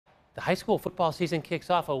The high school football season kicks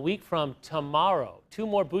off a week from tomorrow. 2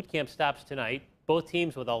 more boot camp stops tonight, both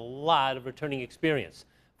teams with a lot of returning experience.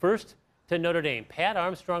 First, to Notre Dame. Pat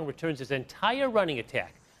Armstrong returns his entire running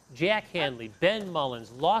attack. Jack Hanley, Ben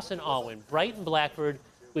Mullins, Lawson Alwyn, Brighton Blackford,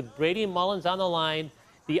 with Brady Mullins on the line.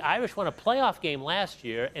 The Irish won a playoff game last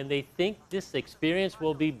year, and they think this experience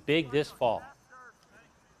will be big this fall.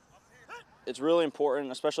 It's really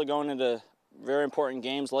important, especially going into very important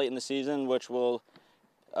games late in the season, which will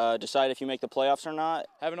decide if you make the playoffs or not.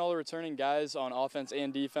 Having all the returning guys on offense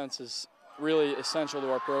and defense is really essential to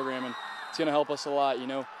our program, and it's going to help us a lot. You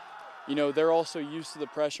know, they're also used to the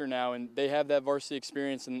pressure now, and they have that varsity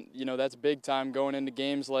experience, and that's big time going into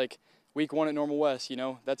games like Week 1 at Normal West.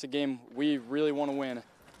 That's a game we really want to win.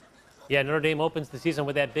 Yeah, Notre Dame opens the season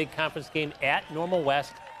with that big conference game at Normal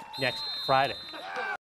West next Friday.